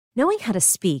Knowing how to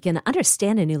speak and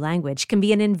understand a new language can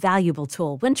be an invaluable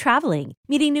tool when traveling,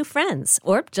 meeting new friends,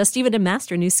 or just even to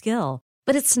master a new skill.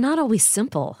 But it's not always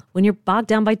simple when you're bogged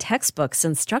down by textbooks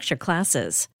and structured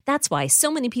classes. That's why so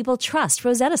many people trust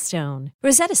Rosetta Stone.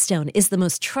 Rosetta Stone is the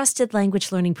most trusted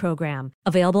language learning program,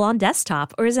 available on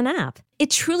desktop or as an app. It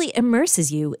truly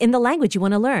immerses you in the language you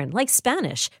want to learn, like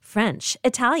Spanish, French,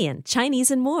 Italian,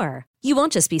 Chinese, and more. You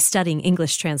won't just be studying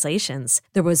English translations.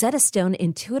 The Rosetta Stone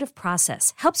intuitive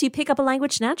process helps you pick up a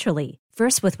language naturally,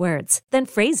 first with words, then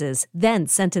phrases, then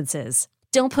sentences.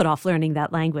 Don't put off learning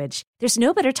that language. There's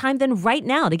no better time than right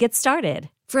now to get started.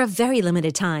 For a very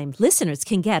limited time, listeners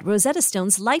can get Rosetta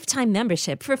Stone's lifetime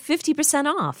membership for 50%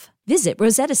 off. Visit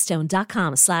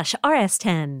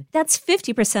rosettastone.com/rs10. That's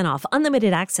 50% off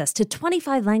unlimited access to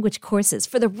 25 language courses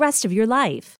for the rest of your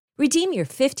life. Redeem your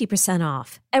 50%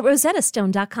 off at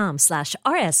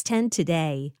rosettastone.com/rs10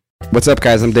 today. What's up,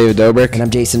 guys? I'm David Dobrik. And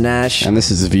I'm Jason Nash. And this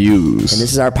is Views. And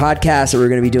this is our podcast that we're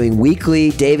going to be doing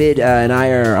weekly. David and I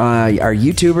are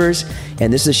YouTubers,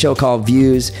 and this is a show called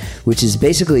Views, which is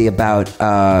basically about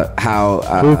how...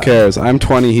 Who cares? I'm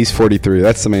 20, he's 43.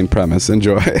 That's the main premise.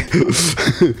 Enjoy.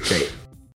 Great.